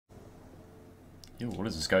Yo, what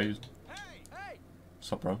is this guy using?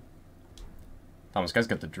 What's up, bro? Damn, this guy's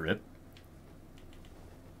got the drip.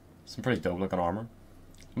 Some pretty dope looking armor.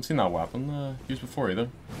 I haven't seen that weapon used before either.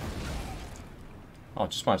 Oh,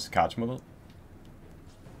 just managed to catch him with it.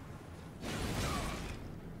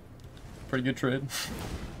 Pretty good trade.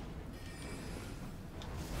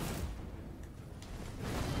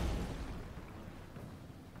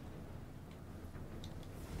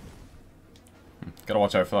 Gotta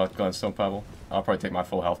watch out for that Glintstone Pebble. I'll probably take my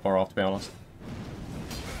full health bar off, to be honest.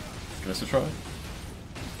 Give this a try.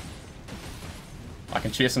 I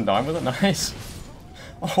can chase him down with it, nice.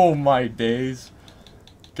 Oh my days.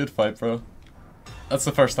 Good fight, bro. That's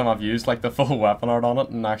the first time I've used like the full weapon art on it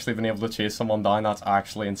and actually been able to chase someone down. That's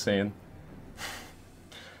actually insane.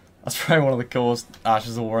 That's probably one of the coolest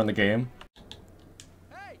Ashes of War in the game.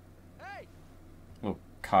 Little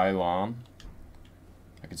Kailan.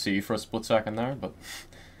 I could see you for a split second there, but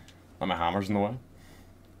my hammer's in the way.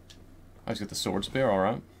 I just get the sword spear,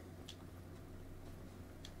 alright.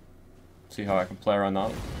 See how I can play around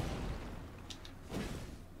that.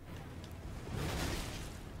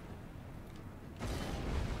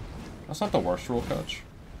 That's not the worst roll catch.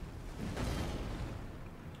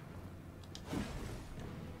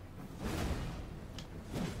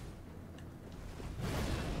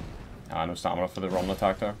 Ah, no stamina for the run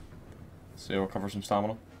attack there. See, we'll recover some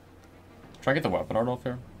stamina. Try and get the weapon art off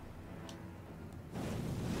here.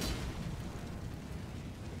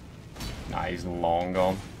 Nah, he's long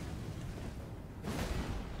gone.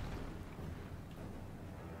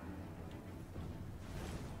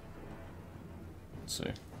 Let's see.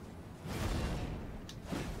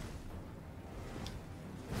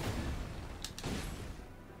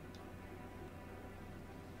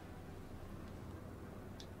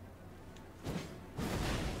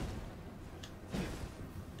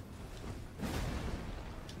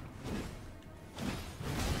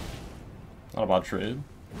 Not a bad trade.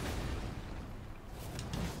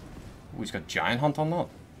 Ooh, he's got Giant Hunt on that.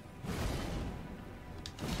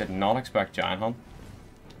 Did not expect Giant Hunt.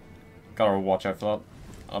 Gotta watch out for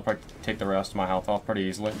that. I'll probably take the rest of my health off pretty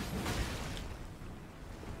easily.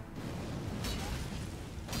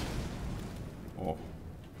 Oh.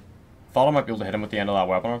 Thought I might be able to hit him with the end of that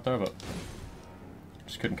weapon right there, but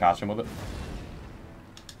just couldn't catch him with it.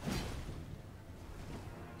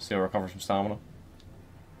 See, I'll recover some stamina.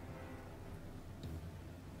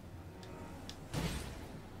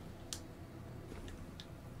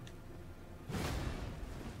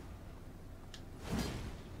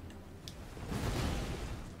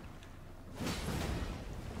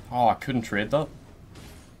 Oh, I couldn't trade that.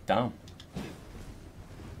 Damn.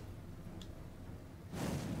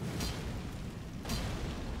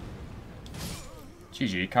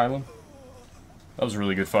 GG, Kylan. That was a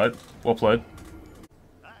really good fight. Well played.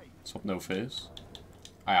 What's up, no face?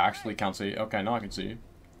 I actually can't see. Okay, now I can see you.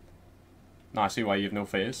 Now I see why you have no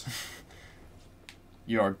face.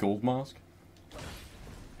 You are Gold Mask.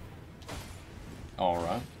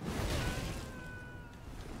 Alright.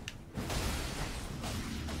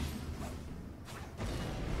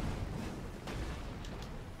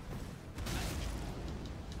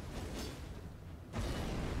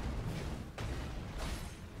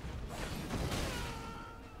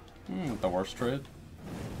 The worst trade.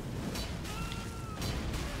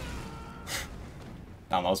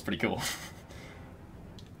 Damn, that was pretty cool.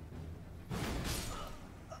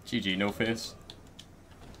 GG, no face.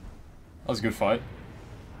 That was a good fight.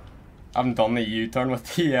 I haven't done the U-turn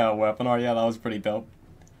with the weapon art yet. That was pretty dope.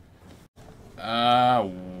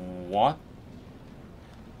 What?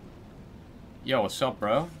 Yo, what's up,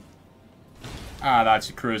 bro? Ah,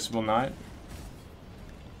 that's a Crucible Knight.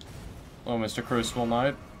 Hello, Mr. Crucible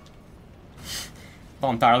Knight.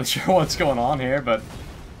 Not entirely sure what's going on here, but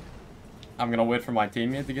I'm gonna wait for my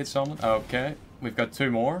teammate to get summoned. Okay, we've got two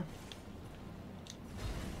more.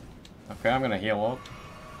 Okay, I'm gonna heal up.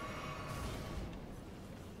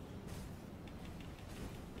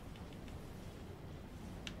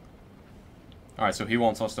 Alright, so he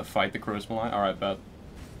wants us to fight the Crucible Knight. Alright, bet.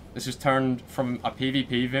 This is turned from a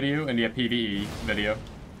PvP video into a PvE video.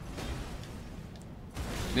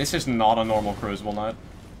 This is not a normal Crucible Knight.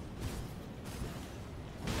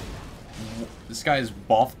 This guy is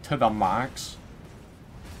buffed to the max.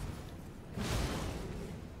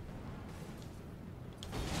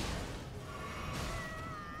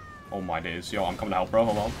 Oh my days. Yo, I'm coming to help, bro.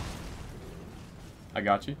 Hold on. I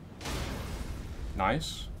got you.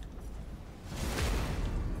 Nice.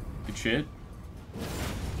 Good shit.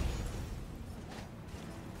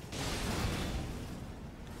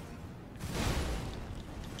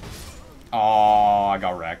 Oh, I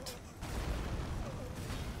got wrecked.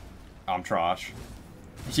 I'm trash.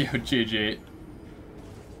 Yo, GG.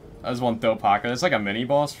 That was one dope hacker. It's like a mini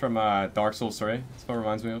boss from Dark Souls 3. That's what it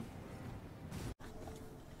reminds me of.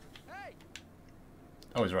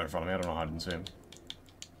 Oh, he's right in front of me. I don't know how I didn't see him.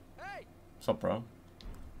 What's up, bro?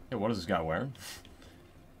 Hey, what is this guy wearing?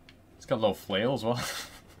 He's got a little flail as well.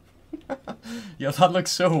 Yo, that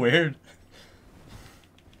looks so weird.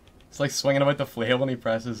 It's like swinging about the flail when he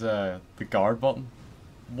presses the guard button.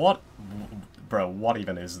 What? Bro, what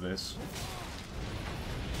even is this?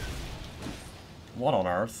 What on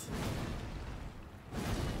earth?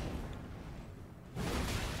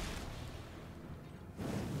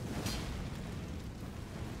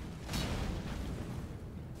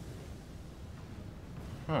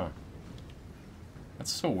 Huh.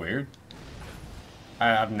 That's so weird.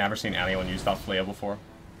 I've never seen anyone use that flail before.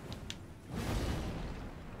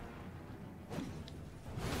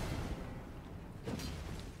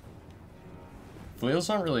 Flails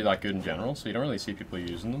aren't really that good in general, so you don't really see people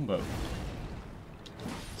using them, but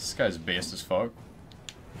this guy's based as fuck.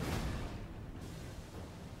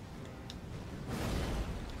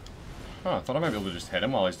 Huh, I thought I might be able to just hit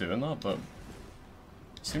him while he's doing that, but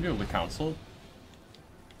I seem to be able to cancel it.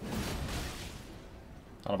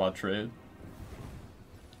 Not a bad trade.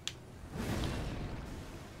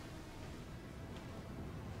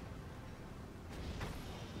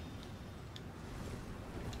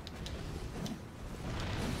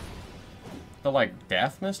 The, like,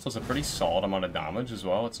 Death Mist does a pretty solid amount of damage as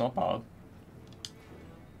well. It's not bad.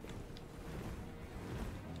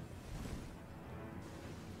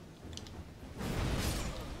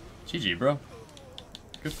 GG, bro.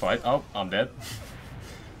 Good fight. Oh, I'm dead.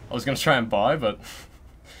 I was gonna try and buy, but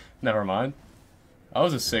never mind. That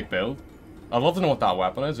was a sick build. I'd love to know what that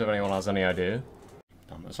weapon is, if anyone has any idea.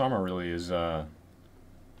 Damn, this armor really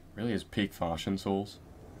is peak fashion, Souls.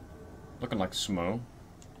 Looking like Smo.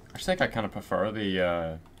 I just think I kind of prefer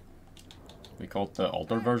the, we call it the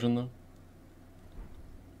altered version, though.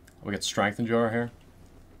 We get strength and jar here.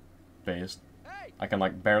 Based. I can,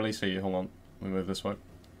 like, barely see you. Hold on. Let me move this way.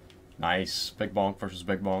 Nice. Big bonk versus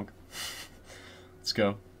big bonk. Let's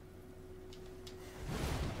go.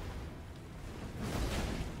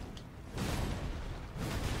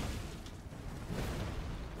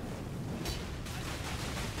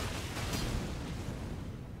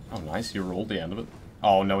 Oh, nice. You rolled the end of it.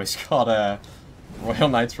 Oh, no, he's got a Royal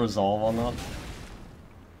Knight's Resolve on that.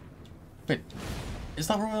 Wait, is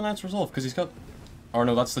that Royal Knight's Resolve? Because he's got... Oh,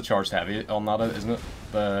 no, that's the charged heavy on that, isn't it?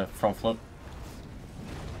 The front flip.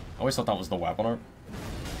 I always thought that was the weapon art.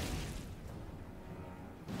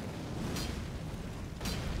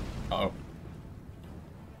 Uh-oh.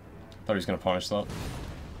 Thought he was going to punish that.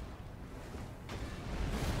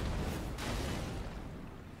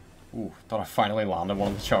 Ooh, thought I finally landed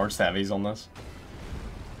one of the charged heavies on this.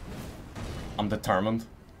 I'm determined.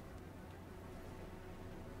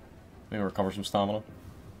 Maybe recover some stamina.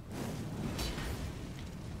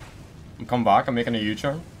 I'm coming back, I'm making a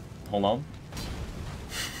U-turn. Hold on.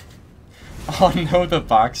 Oh no, the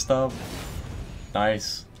backstab.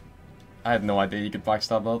 Nice. I had no idea you could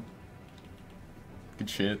backstab that. Good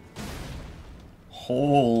shit.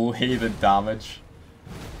 Holy, the damage.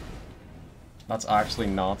 That's actually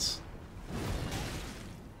nuts.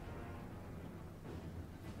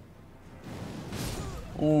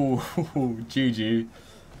 Ooh, GG.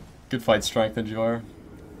 Good fight, Strength and Jar.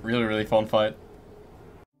 Really, really fun fight.